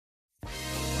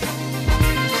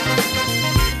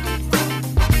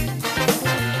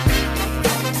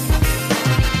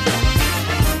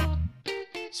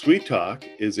Sweet Talk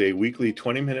is a weekly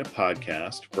 20-minute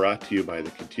podcast brought to you by the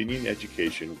Continuing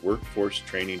Education Workforce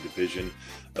Training Division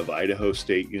of Idaho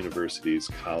State University's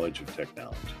College of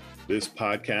Technology. This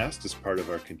podcast is part of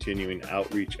our continuing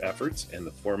outreach efforts, and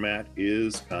the format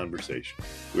is conversation.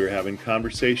 We're having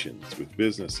conversations with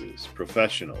businesses,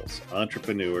 professionals,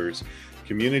 entrepreneurs,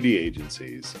 community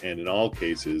agencies, and in all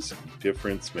cases,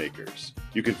 difference makers.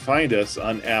 You can find us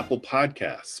on Apple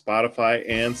Podcasts, Spotify,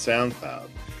 and SoundCloud.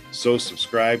 So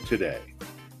subscribe today.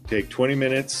 Take 20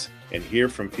 minutes and hear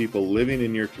from people living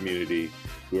in your community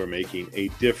who are making a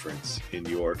difference in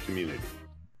your community.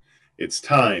 It's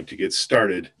time to get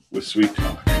started with Sweet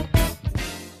Talk.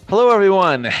 Hello,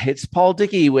 everyone. It's Paul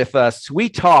Dickey with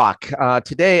Sweet Talk.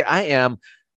 Today, I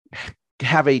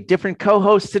have a different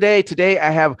co-host today. Today,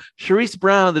 I have Charisse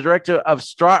Brown, the director of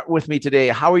START, with me today.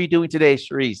 How are you doing today,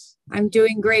 Charisse? I'm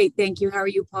doing great. Thank you. How are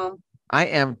you, Paul? I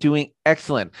am doing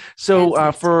excellent.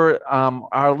 So for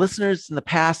our listeners in the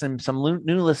past and some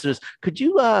new listeners, could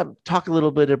you talk a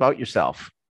little bit about yourself?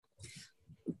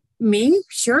 Me?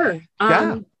 Sure.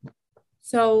 Yeah.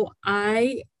 So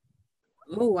I'm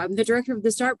the director of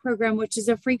the START program, which is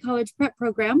a free college prep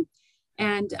program.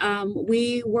 And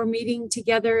we were meeting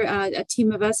together, a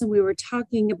team of us, and we were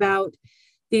talking about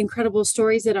the incredible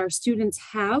stories that our students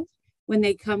have when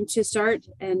they come to START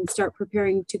and start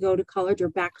preparing to go to college or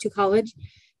back to college.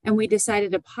 And we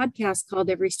decided a podcast called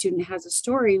Every Student Has a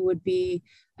Story would be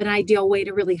an ideal way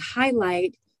to really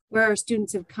highlight where our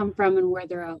students have come from and where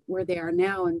they are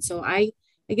now. And so I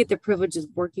get the privilege of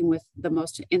working with the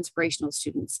most inspirational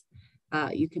students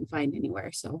you can find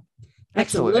anywhere. So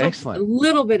that's a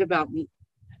little bit about me.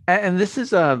 And this is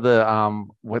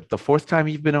the fourth time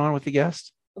you've been on with the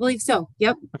guest? I believe so.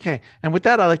 Yep. Okay. And with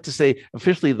that, I'd like to say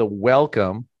officially the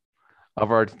welcome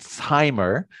of our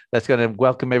timer that's going to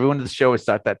welcome everyone to the show and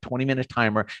start that 20-minute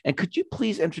timer. And could you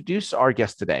please introduce our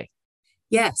guest today?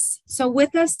 Yes. So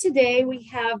with us today, we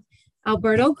have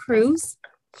Alberto Cruz.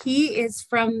 He is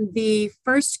from the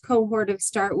first cohort of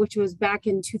START, which was back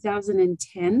in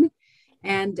 2010.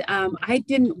 And I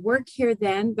didn't work here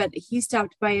then, but he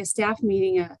stopped by a staff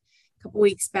meeting a couple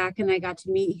weeks back and I got to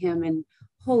meet him, and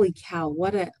holy cow,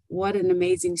 what an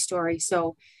amazing story.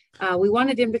 So we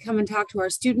wanted him to come and talk to our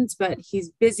students, but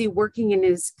he's busy working in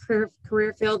his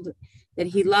career field that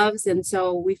he loves. And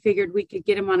so we figured we could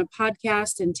get him on a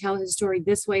podcast and tell his story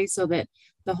this way so that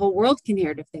the whole world can hear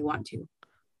it if they want to.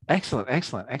 Excellent.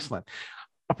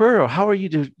 Alberto, how are you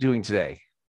doing today?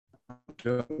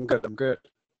 I'm good.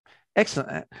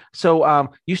 Excellent.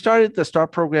 So you started the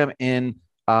START program in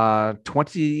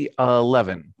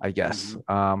 2011, I guess.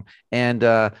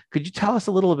 Mm-hmm. Could you tell us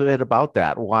a little bit about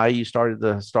that? Why you started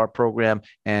the START program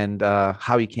and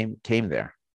how you came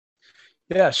there?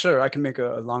 Yeah, sure. I can make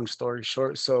a long story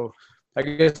short. So I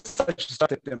guess I should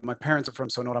start that my parents are from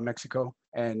Sonora, Mexico,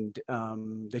 and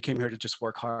they came here to just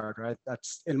work hard, right?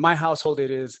 That's in my household.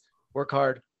 It is work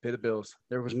hard, pay the bills.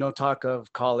 There was no talk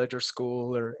of college or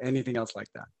school or anything else like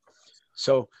that.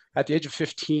 So at the age of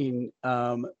 15,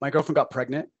 my girlfriend got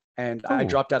pregnant and I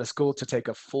dropped out of school to take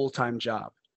a full-time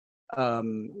job.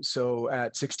 So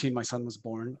at 16, my son was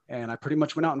born and I pretty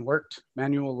much went out and worked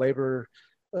manual labor,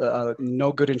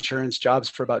 no good insurance jobs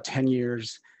for about 10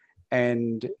 years.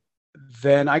 And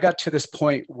then I got to this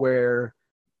point where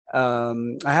I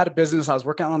had a business. I was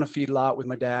working on a feedlot with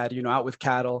my dad, out with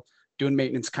cattle, doing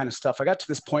maintenance kind of stuff. I got to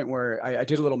this point where I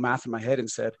did a little math in my head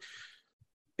and said,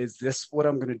 is this what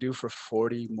I'm going to do for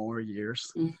 40 more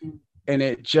years? Mm-hmm. And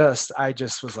I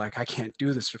just was like, I can't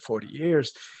do this for 40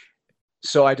 years.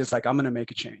 So I'm going to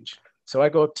make a change. So I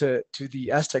go up to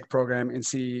the STEC program and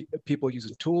see people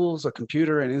using tools, a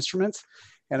computer and instruments.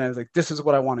 And I was like, this is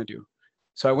what I want to do.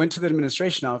 So I went to the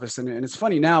administration office and it's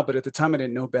funny now, but at the time I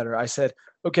didn't know better. I said,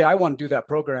 okay, I want to do that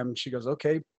program. And she goes,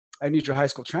 okay, I need your high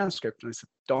school transcript. And I said,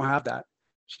 don't have that.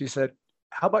 She said,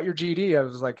 how about your GED? I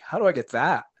was like, how do I get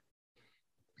that?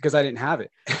 Because I didn't have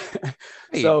it.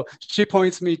 So she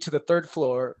points me to the third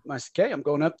floor. I said, okay, I'm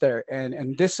going up there.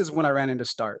 And this is when I ran into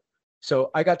START. So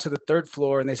I got to the third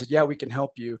floor and they said, yeah, we can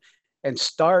help you. And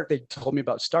START, they told me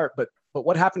about START, but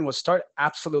what happened was START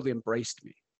absolutely embraced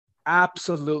me,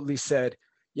 absolutely said,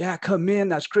 yeah, come in.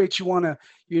 That's great. You want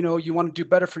to do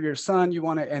better for your son.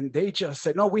 And they just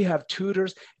said, no, we have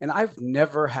tutors. And I've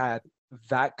never had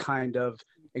that kind of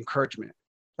encouragement.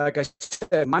 Like I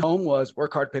said, my home was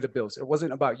work hard, pay the bills. It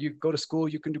wasn't about you go to school,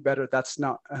 you can do better. That's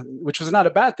not, which was not a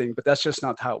bad thing, but that's just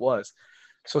not how it was.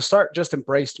 So START just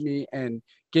embraced me and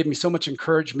gave me so much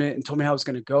encouragement and told me how I was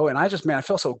going to go. And I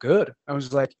felt so good. I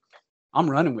was like, I'm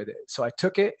running with it. So I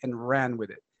took it and ran with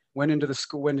it. Went into the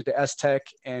school, went into S-Tech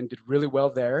and did really well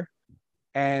there.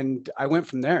 And I went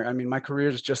from there. I mean, my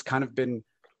career has just kind of been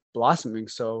blossoming.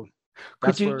 So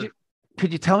could you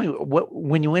tell me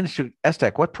when you went into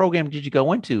S-Tech, what program did you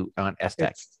go into on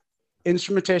S-Tech?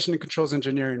 Instrumentation and controls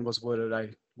engineering was what I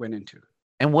went into.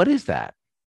 And what is that?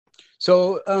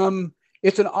 So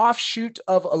it's an offshoot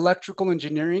of electrical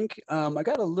engineering. I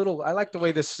like the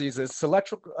way this sees it. It's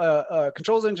electrical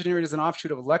controls engineering is an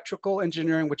offshoot of electrical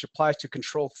engineering, which applies to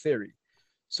control theory.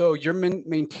 So you're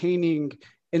maintaining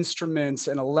instruments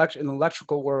in an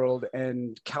electrical world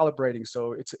and calibrating.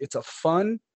 So it's a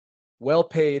fun,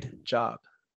 well-paid job.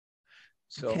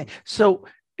 So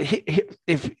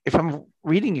if I'm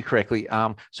reading you correctly,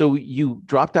 so you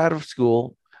dropped out of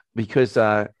school because you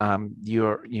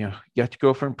got your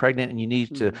girlfriend pregnant and you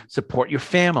need to support your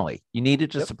family. You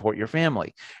needed to support your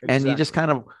family. Exactly. And you just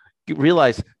kind of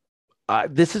realize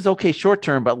this is okay short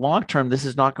term, but long term, this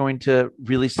is not going to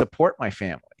really support my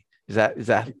family. Is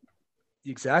that?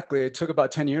 Exactly. It took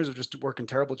about 10 years of just working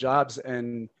terrible jobs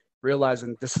and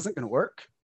realizing this isn't going to work.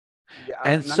 Yeah,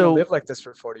 I'm not gonna live like this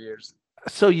for 40 years.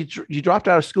 So you dropped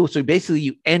out of school. So basically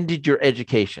you ended your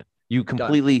education. You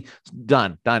completely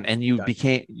done. And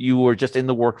you were just in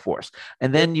the workforce.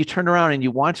 And then you turn around and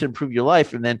you want to improve your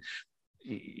life. And then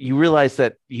you realize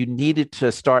that you needed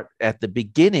to start at the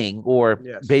beginning, or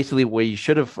basically where you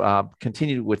should have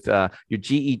continued with your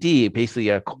GED, basically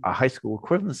a high school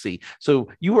equivalency. So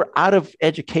you were out of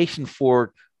education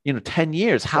for 10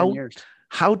 years.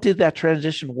 How did that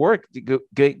transition work?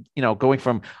 Going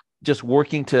from just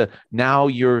working to now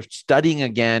you're studying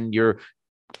again, you're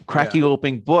cracking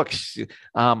open books.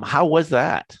 How was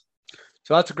that?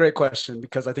 So that's a great question,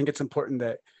 because I think it's important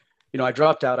that, I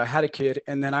dropped out, I had a kid,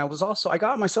 and then I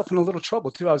got myself in a little trouble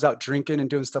too. I was out drinking and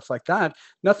doing stuff like that.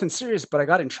 Nothing serious, but I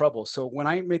got in trouble. So when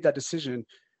I made that decision,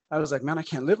 I was like, man, I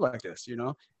can't live like this,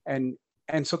 And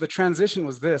so the transition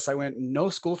was this. I went no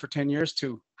school for 10 years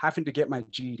to having to get my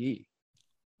GED.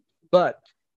 But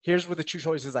here's what the two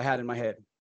choices I had in my head.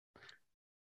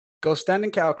 Go stand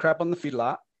in cow crap on the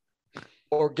feedlot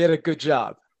or get a good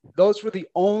job. Those were the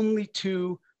only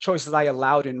two choices I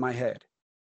allowed in my head.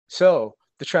 So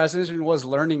the transition was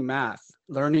learning math,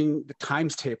 learning the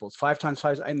times tables, 5 times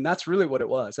 5. And that's really what it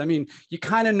was. I mean, you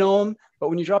kind of know them, but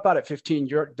when you drop out at 15,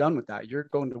 you're done with that. You're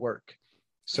going to work.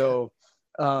 So,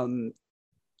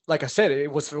 like I said,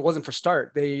 if it wasn't for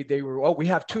START, they were, we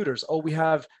have tutors. We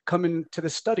have come into the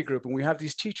study group and we have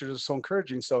these teachers. It's so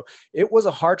encouraging. So it was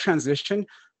a hard transition,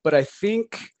 but I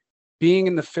think being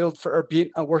in the field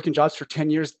working jobs for 10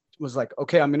 years was like,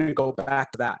 okay, I'm going to go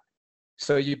back to that.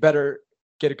 So you better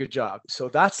get a good job. So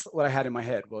that's what I had in my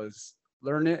head, was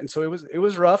learn it. And so it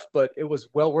was rough, but it was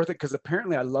well worth it, because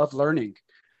apparently I love learning.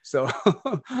 So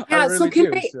yeah.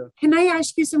 Can I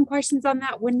ask you some questions on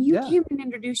that? When you came and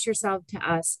introduced yourself to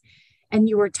us, and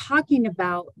you were talking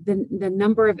about the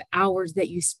number of hours that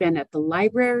you spent at the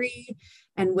library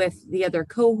and with the other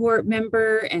cohort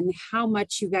member, and how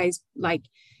much you guys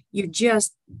you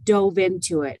just dove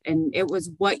into it, and it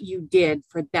was what you did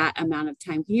for that amount of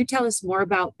time. Can you tell us more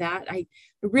about that? I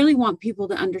really want people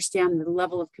to understand the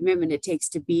level of commitment it takes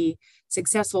to be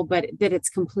successful, but that it's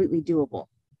completely doable.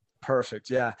 Perfect.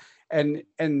 Yeah. And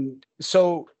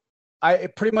so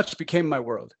it pretty much became my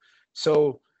world.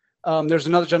 So there's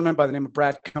another gentleman by the name of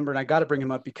Brad Cumber, and I got to bring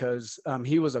him up because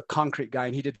he was a concrete guy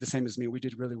and he did the same as me. We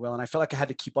did really well. And I felt like I had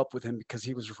to keep up with him because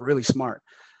he was really smart.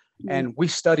 And we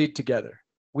studied together.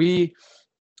 We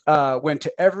went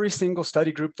to every single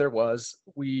study group there was.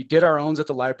 We did our own at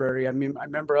the library. I mean, I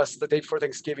remember us the day before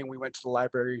Thanksgiving, we went to the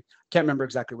library. Can't remember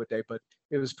exactly what day, but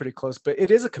it was pretty close. But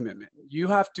it is a commitment. You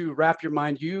have to wrap your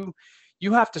mind. You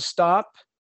have to stop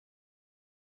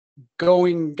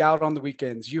going out on the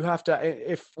weekends. You have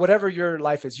to, if whatever your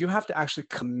life is, you have to actually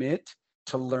commit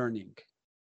to learning.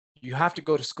 You have to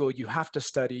go to school. You have to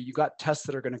study. You got tests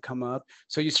that are going to come up.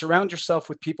 So you surround yourself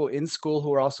with people in school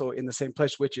who are also in the same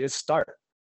place, which is START.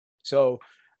 So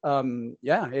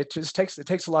it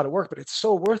takes a lot of work, but it's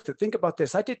so worth it. Think about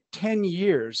this. I did 10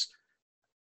 years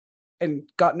and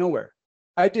got nowhere.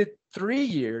 I did 3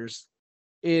 years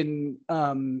at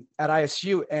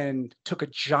ISU and took a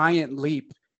giant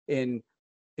leap in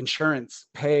insurance,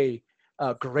 pay,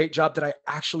 a great job that I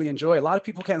actually enjoy. A lot of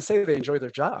people can't say they enjoy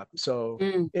their job. So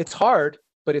it's hard,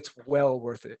 but it's well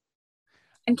worth it.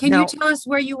 And can you tell us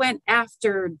where you went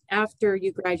after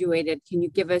you graduated? Can you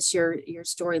give us your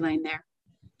storyline there?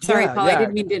 Sorry, Paul, I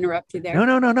didn't mean to interrupt you there.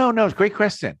 No. It's a great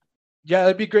question. Yeah,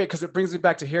 that'd be great, because it brings me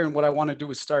back to here and what I want to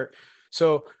do is START.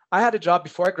 So I had a job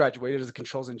before I graduated as a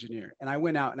controls engineer, and I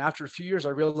went out, and after a few years, I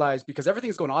realized, because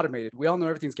everything's going automated, we all know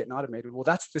everything's getting automated. Well,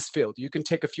 that's this field. You can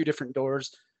take a few different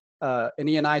doors, an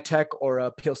E&I tech or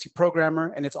a PLC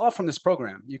programmer, and it's all from this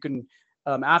program. You can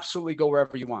absolutely go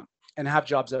wherever you want and have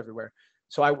jobs everywhere.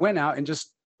 So I went out and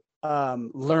just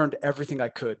learned everything I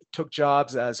could, took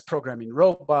jobs as programming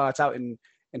robots out in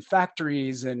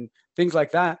factories and things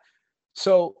like that.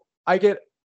 So I get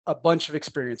a bunch of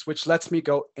experience, which lets me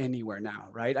go anywhere now,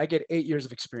 right? I get 8 years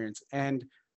of experience. And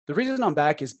the reason I'm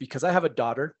back is because I have a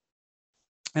daughter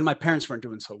and my parents weren't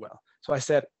doing so well. So I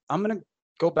said, I'm going to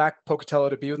go back Pocatello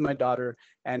to be with my daughter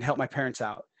and help my parents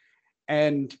out.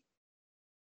 And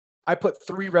I put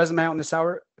 3 resumes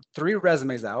out.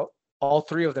 All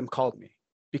 3 of them called me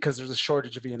because there's a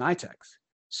shortage of E&I techs.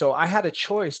 So I had a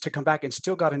choice to come back and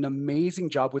still got an amazing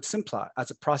job with Simplot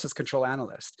as a process control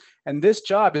analyst. And this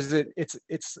job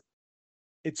it's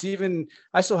even,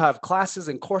 I still have classes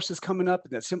and courses coming up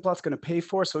that Simplot's going to pay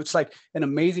for. So it's like an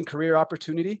amazing career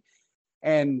opportunity.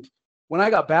 And when I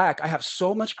got back, I have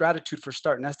so much gratitude for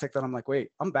Start and Estech that I'm like, wait,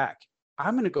 I'm back.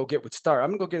 I'm going to go get with Start. I'm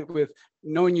going to go get with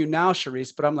knowing you now,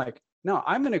 Charisse, but I'm like, no,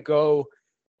 I'm going to go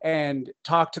and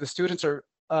talk to the students or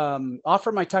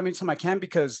offer my time anytime I can,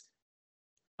 because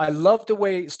I love the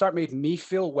way Start made me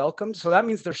feel welcome. So that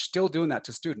means they're still doing that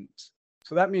to students.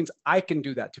 So that means I can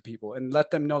do that to people and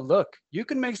let them know, look, you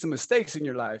can make some mistakes in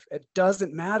your life. It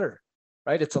doesn't matter,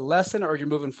 right? It's a lesson or you're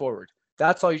moving forward.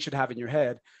 That's all you should have in your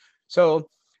head. So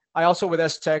I also, with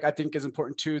STech, I think is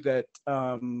important too, that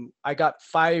I got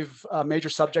 5 major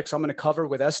subjects I'm going to cover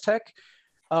with STech.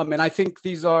 And I think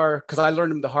these are, because I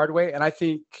learned them the hard way. And I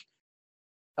think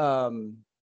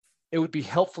it would be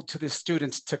helpful to the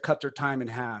students to cut their time in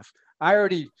half. I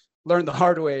already learned the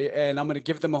hard way, and I'm going to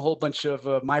give them a whole bunch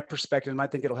of my perspective. And I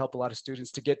think it'll help a lot of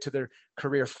students to get to their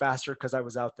career faster because I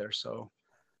was out there. So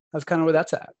that's kind of where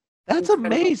that's at. That's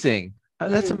amazing.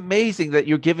 That's amazing that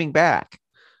you're giving back.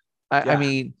 I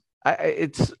mean,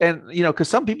 it's, and, you know, because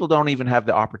some people don't even have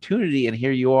the opportunity. And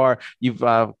here you are, you've,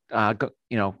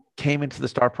 came into the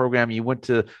STAR program, you went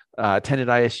to attended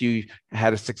ISU,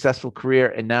 had a successful career,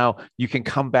 and now you can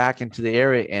come back into the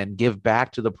area and give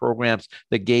back to the programs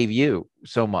that gave you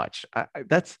so much. I'm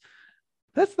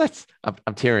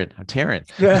tearing.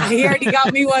 Yeah. He already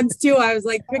got me once too. I was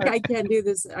like, I can't do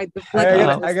this. I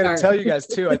got to tell you guys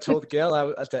too. I told Gail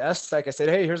at the STech, I said,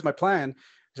 hey, here's my plan.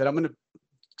 I said, I'm going to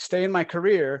stay in my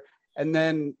career and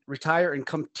then retire and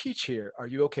come teach here. Are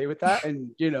you okay with that?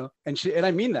 And, and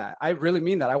I mean that. I really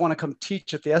mean that. I want to come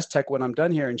teach at the STech when I'm done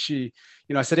here. And she,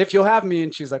 I said, if you'll have me.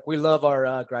 And she's like, we love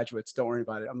our graduates. Don't worry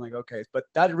about it. I'm like, okay. But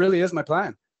that really is my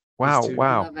plan.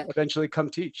 Wow. Eventually come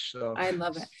teach. So I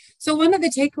love it. So one of the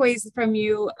takeaways from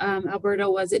you, Alberto,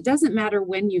 was it doesn't matter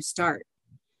when you start.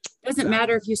 It doesn't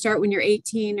matter if you start when you're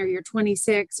 18 or you're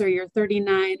 26 or you're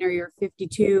 39 or you're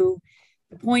 52.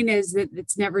 The point is that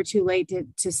it's never too late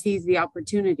to seize the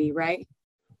opportunity, right?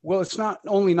 Well, it's not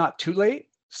only not too late.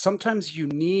 Sometimes you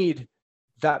need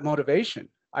that motivation.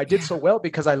 I did so well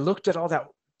because I looked at all that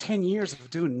 10 years of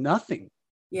doing nothing.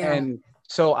 Yeah. And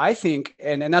so I think,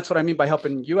 and that's what I mean by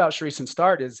helping you out, Charisse, and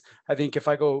Start is, I think if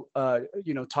I go,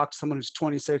 talk to someone who's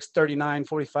 26, 39,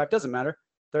 45, doesn't matter.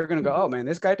 They're going to go, oh man,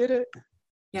 this guy did it.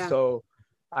 Yeah. So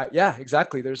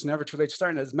exactly. There's never too late to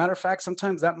start. And as a matter of fact,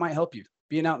 sometimes that might help you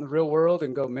being out in the real world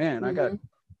and go, man, I think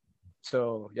it's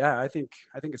going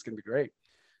to be great.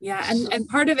 Yeah. And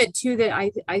part of it too, that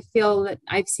I feel that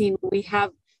I've seen, when we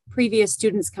have previous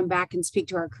students come back and speak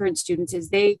to our current students, is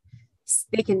they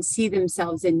can see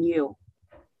themselves in you,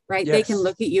 right? Yes. They can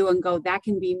look at you and go, that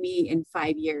can be me in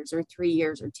 5 years or 3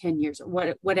 years or 10 years or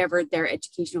whatever their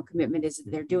educational commitment is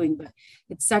that they're doing. But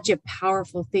it's such a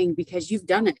powerful thing because you've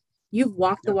done it. You've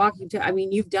walked the walk.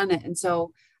 You've done it. And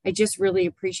so I just really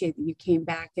appreciate that you came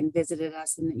back and visited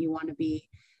us and that you want to be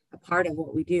a part of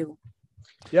what we do.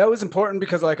 Yeah, it was important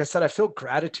because, like I said, I feel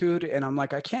gratitude and I'm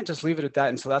like, I can't just leave it at that.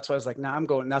 And so that's why I was like, I'm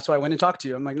going. That's why I went and talked to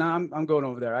you. I'm like, I'm going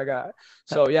over there. I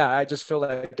just feel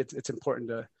like it's important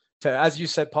to, as you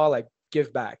said, Paul, like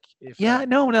give back.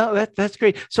 That's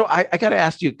great. So I got to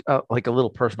ask you like a little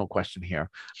personal question here.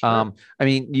 Sure. I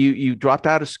mean, you dropped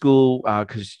out of school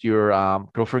because your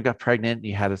girlfriend got pregnant and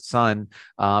you had a son,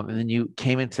 and then you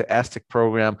came into STech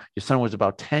program. Your son was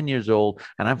about 10 years old,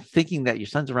 and I'm thinking that your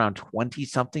son's around 20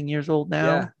 something years old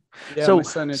now. Yeah. So my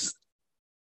son is.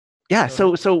 Yeah.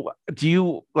 So do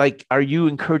you are you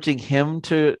encouraging him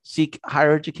to seek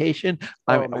higher education?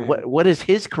 What is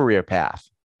his career path?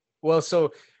 Well,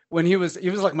 so when he was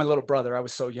like my little brother. I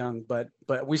was so young, but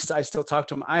I still talk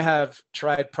to him. I have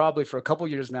tried probably for a couple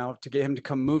of years now to get him to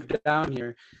come move down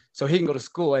here so he can go to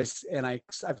school. I've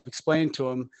explained to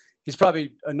him, He's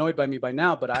probably annoyed by me by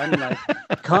now, but I'm like,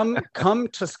 come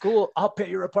to school. I'll pay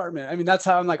your apartment. I mean, that's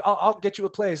how I'm like, I'll get you a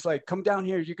place. Like, come down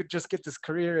here. You could just get this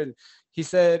career. And he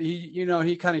said,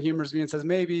 he kind of humors me and says,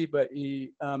 maybe, but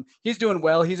he's doing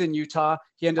well. He's in Utah.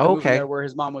 He ended up moving there where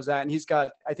his mom was at.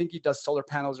 And I think he does solar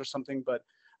panels or something, but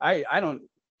I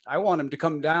want him to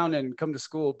come down and come to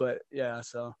school, but yeah.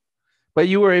 So, but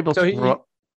you were able to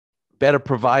better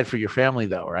provide for your family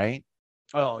though, right?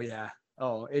 Oh yeah.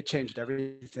 Oh, it changed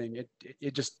everything.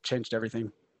 It just changed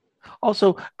everything.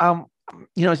 Also,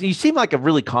 you seem like a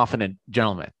really confident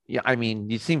gentleman. Yeah, I mean,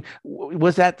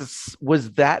 was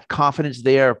that confidence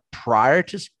there prior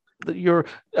to your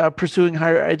pursuing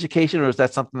higher education, or is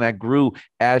that something that grew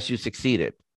as you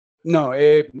succeeded? No,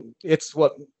 it's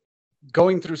what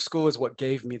going through school is what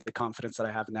gave me the confidence that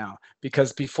I have now.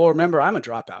 Because before, remember, I'm a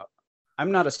dropout.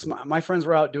 I'm not my friends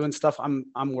were out doing stuff. I'm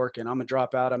working. I'm a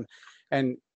dropout.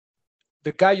 And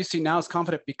the guy you see now is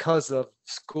confident because of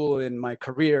school and my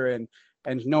career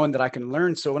and knowing that I can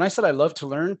learn. So when I said I love to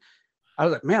learn, I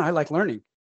was like, man, I like learning.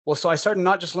 Well, so I started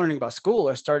not just learning about school.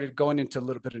 I started going into a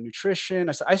little bit of nutrition.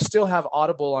 I still have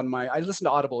Audible I listen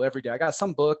to Audible every day. I got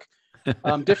some book,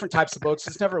 different types of books.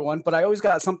 It's never one, but I always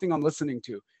got something I'm listening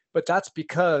to. But that's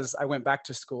because I went back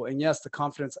to school. And yes, the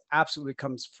confidence absolutely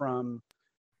comes from,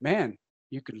 man,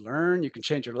 you can learn, you can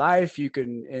change your life.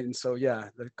 And so, yeah,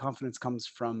 the confidence comes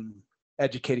from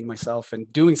educating myself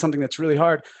and doing something that's really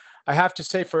hard. I have to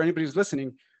say, for anybody who's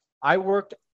listening, I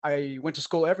went to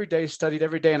school every day, studied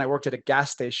every day, and I worked at a gas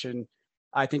station,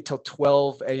 I think till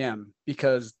 12 a.m.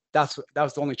 because that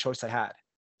was the only choice I had.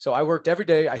 So I worked every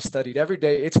day, I studied every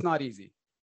day. It's not easy,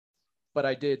 but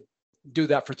I did do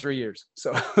that for 3 years.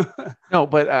 So no,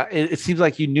 but it seems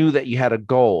like you knew that you had a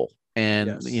goal,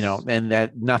 and yes. And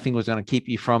that nothing was going to keep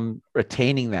you from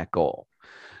attaining that goal.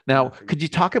 Now, could you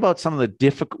talk about some of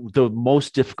the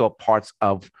most difficult parts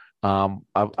of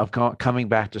coming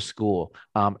back to school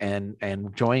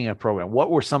and joining a program?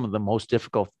 What were some of the most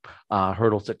difficult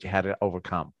hurdles that you had to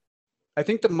overcome? I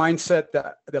think the mindset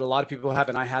that a lot of people have,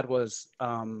 and I had, was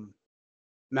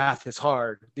math is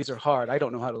hard. These are hard. I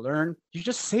don't know how to learn. You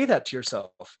just say that to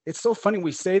yourself. It's so funny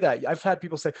we say that. I've had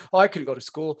people say, oh, I couldn't go to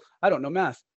school. I don't know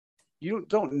math. You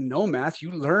don't know math.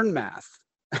 You learn math.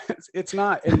 It's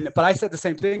not, but I said the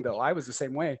same thing though. I was the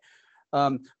same way.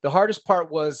 The hardest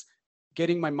part was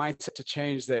getting my mindset to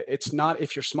change that it's not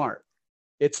if you're smart,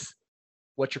 it's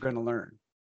what you're going to learn.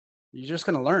 You're just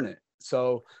going to learn it.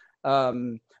 So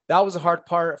that was the hard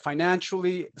part.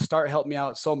 Financially, Start helped me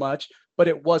out so much, but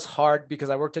it was hard because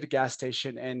I worked at a gas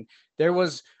station, and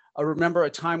I remember a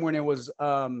time when it was,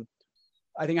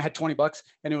 I think I had $20,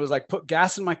 and it was like, put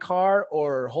gas in my car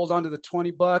or hold on to the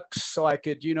 $20 so I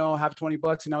could, have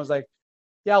 $20. And I was like,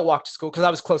 yeah, I'll walk to school because I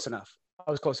was close enough.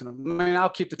 I mean, I'll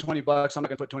keep the $20. I'm not going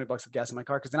to put $20 of gas in my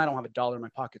car because then I don't have $1 in my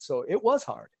pocket. So it was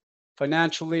hard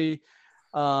financially.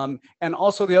 And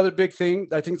also the other big thing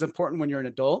that I think is important when you're an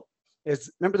adult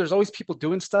is, remember, there's always people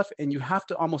doing stuff, and you have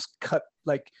to almost cut,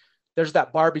 like, there's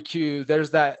that barbecue.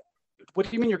 There's that, what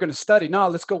do you mean you're going to study? No,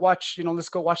 let's go watch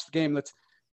the game.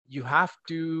 You have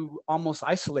to almost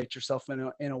isolate yourself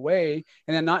in a way,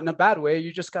 and then not in a bad way.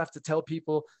 You just have to tell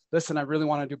people, listen, I really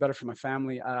want to do better for my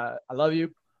family. I love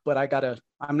you, but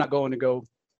I'm not going to go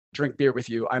drink beer with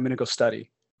you. I'm going to go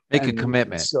study. Make a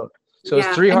commitment. So those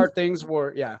three hard things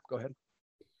were, go ahead.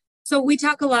 So we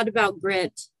talk a lot about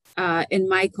grit in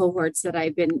my cohorts that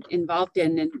I've been involved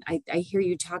in. And I hear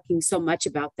you talking so much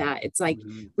about that. It's like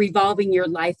revolving your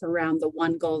life around the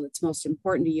one goal that's most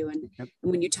important to you. And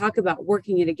when you talk about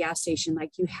working at a gas station,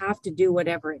 like, you have to do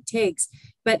whatever it takes,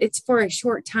 but it's for a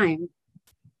short time.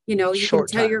 You can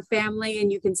tell your family,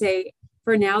 and you can say,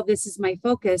 for now, this is my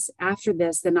focus. After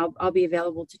this, then I'll be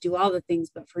available to do all the things.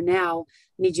 But for now,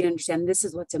 I need you to understand this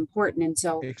is what's important. And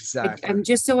so I'm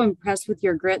just so impressed with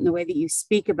your grit and the way that you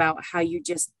speak about how you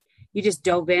just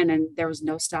dove in and there was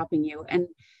no stopping you. And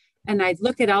I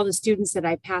look at all the students that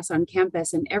I pass on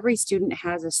campus, and every student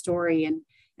has a story.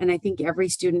 And I think every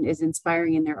student is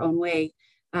inspiring in their own way.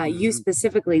 You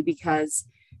specifically, because,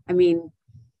 I mean,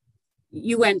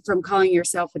 you went from calling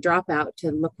yourself a dropout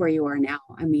to look where you are now.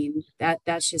 I mean,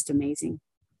 that's just amazing.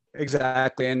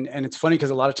 Exactly. And it's funny because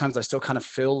a lot of times I still kind of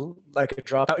feel like a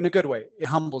dropout in a good way. It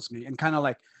humbles me, and kind of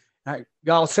like,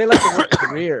 I'll say like the word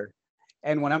career.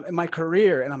 And when I'm in my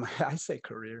career, and I say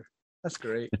career, that's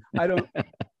great.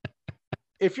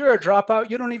 If you're a dropout,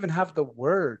 you don't even have the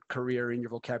word career in your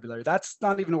vocabulary. That's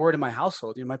not even a word in my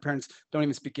household. My parents don't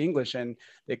even speak English, and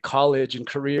they college and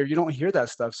career, you don't hear that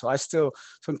stuff. So I still,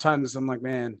 sometimes I'm like,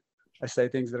 man, I say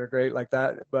things that are great like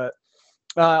that. But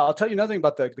I'll tell you another thing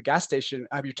about the gas station.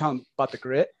 You're talking about the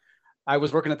grit. I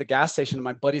was working at the gas station and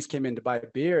my buddies came in to buy a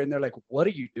beer and they're like, "What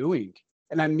are you doing?"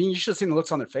 And I mean, you should have seen the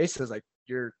looks on their faces. Like,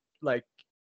 you're like,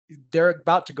 they're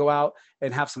about to go out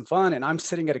and have some fun. And I'm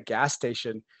sitting at a gas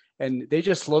station and they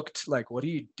just looked like, "What are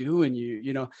you doing?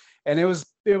 You know?" And it was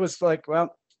like,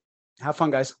 well, have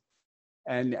fun, guys.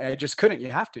 And I just couldn't.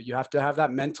 You have to have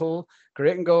that mental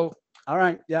grit and go, all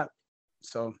right, yeah.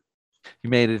 So you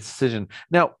made a decision.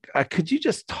 Now, could you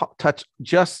just touch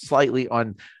just slightly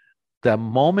on the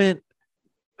moment?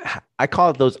 I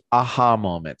call it those aha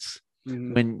moments.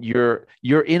 Mm-hmm. When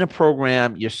you're in a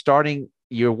program,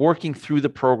 you're working through the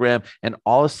program, and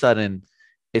all of a sudden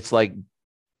it's like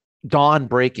dawn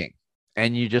breaking,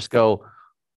 and you just go,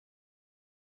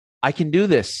 I can do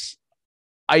this.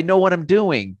 I know what I'm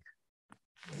doing.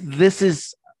 This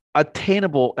is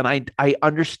attainable, and I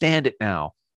understand it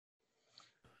now.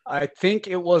 I think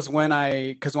it was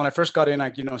because when I first got in,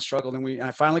 I struggled, and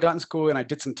I finally got in school, and I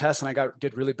did some tests, and I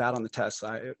did really bad on the tests.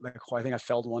 I think I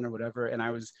failed one or whatever, and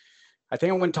I think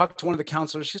I went and talked to one of the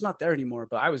counselors. She's not there anymore,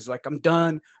 but I was like, I'm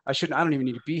done. I don't even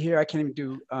need to be here. I can't even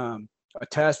do a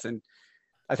test. And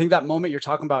I think that moment you're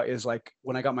talking about is like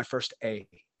when I got my first A.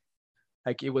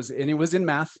 Like it was in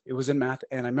math. It was in math,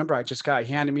 and I remember he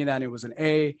handed me that, and it was an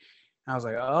A. And I was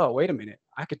like, oh, wait a minute,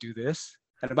 I could do this.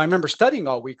 And I remember studying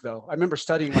all week, though. I remember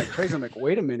studying like crazy. I'm like,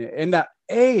 wait a minute. And that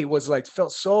A was like,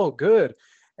 felt so good.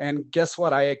 And guess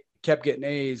what? I kept getting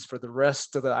A's for the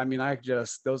rest of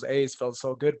those A's felt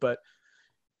so good. But,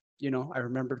 I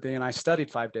remember then I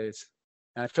studied 5 days.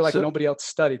 And I feel like nobody else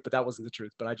studied, but that wasn't the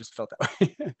truth. But I just felt that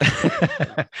way.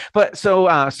 But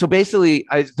so basically,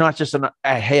 it's not just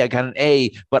hey, I got an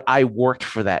A, but I worked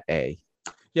for that A.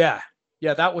 Yeah.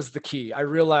 That was the key. I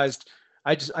realized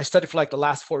I studied for like the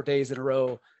last 4 days in a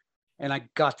row, and I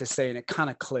got to say, and it kind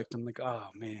of clicked. I'm like, oh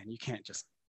man, you can't just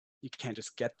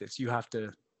get this. You have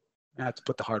to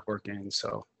put the hard work in.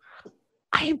 So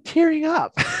I am tearing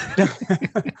up.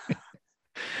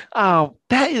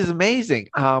 That is amazing.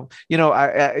 I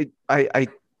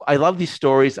love these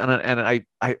stories, and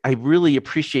I really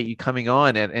appreciate you coming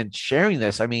on and sharing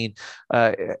this. I mean,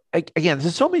 again,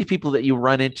 there's so many people that you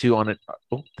run into on it.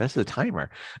 Oh, that's the timer.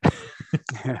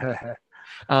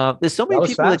 There's so many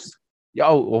people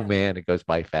oh man, it goes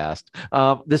by fast.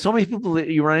 There's so many people that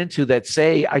you run into that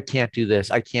say, I can't do this,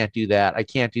 I can't do that, I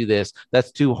can't do this,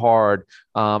 that's too hard.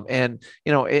 And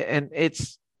they don't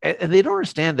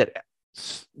understand that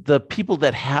the people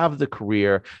that have the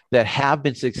career, that have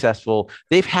been successful,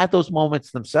 they've had those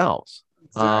moments themselves.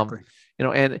 Exactly.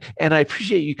 And I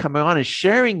appreciate you coming on and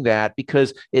sharing that,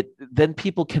 because then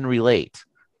people can relate.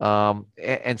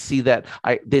 And see that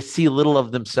they see a little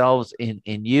of themselves in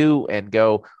you, and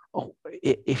go, oh,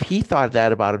 if he thought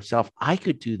that about himself, I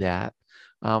could do that.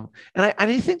 And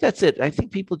I think that's it. I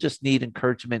think people just need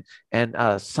encouragement and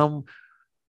something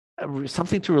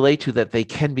to relate to, that they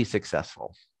can be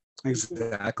successful.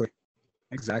 Exactly.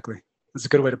 That's a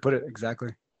good way to put it. Exactly.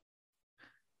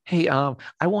 Hey,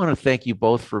 I want to thank you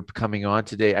both for coming on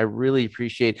today. I really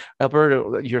appreciate,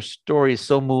 Alberto, your story is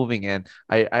so moving, and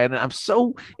I'm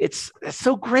so, it's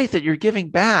so great that you're giving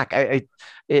back.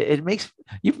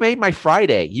 You've made my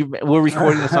Friday. We're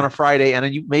recording this on a Friday, and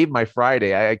then you've made my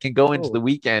Friday. I can go into the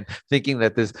weekend thinking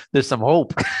that there's some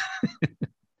hope.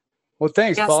 Well,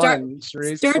 thanks, Paul.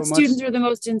 START students are the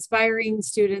most inspiring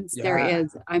students there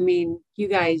is. I mean, you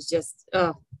guys just,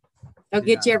 they'll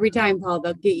get you every time, Paul.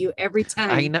 They'll get you every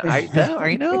time.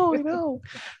 I know.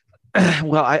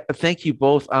 Well, I thank you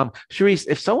both. Charisse,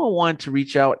 if someone wanted to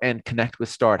reach out and connect with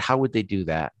START, how would they do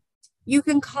that? You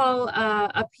can call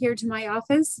up here to my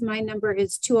office. My number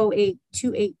is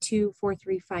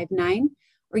 208-282-4359,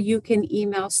 or you can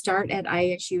email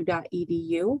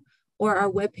start@isu.edu, or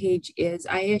our webpage is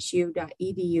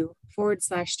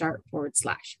isu.edu/start/.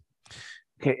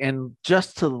 Okay, and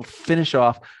just to finish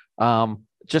off,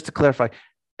 just to clarify,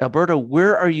 Alberto,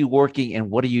 where are you working and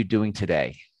what are you doing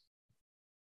today?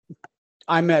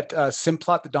 I'm at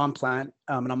Simplot, the Dawn plant,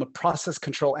 and I'm a process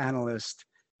control analyst,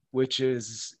 which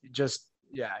is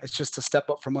it's just a step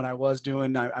up from what I was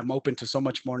doing. I'm open to so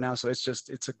much more now. So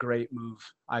it's a great move.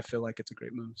 I feel like it's a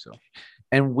great move. So,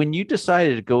 and when you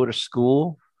decided to go to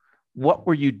school, what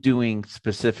were you doing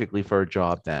specifically for a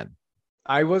job then?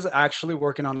 I was actually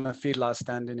working on a feedlot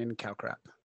standing in cow crap.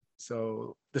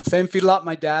 So the same feedlot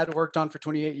my dad worked on for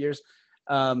 28 years,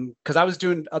 because I was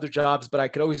doing other jobs, but I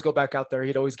could always go back out there.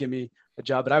 He'd always give me a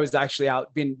job, but I was actually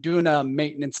out doing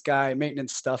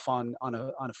maintenance stuff on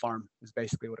a farm is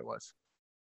basically what it was.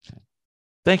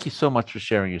 Thank you so much for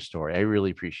sharing your story. I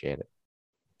really appreciate it.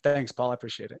 Thanks, Paul. I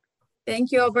appreciate it.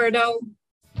 Thank you, Alberto.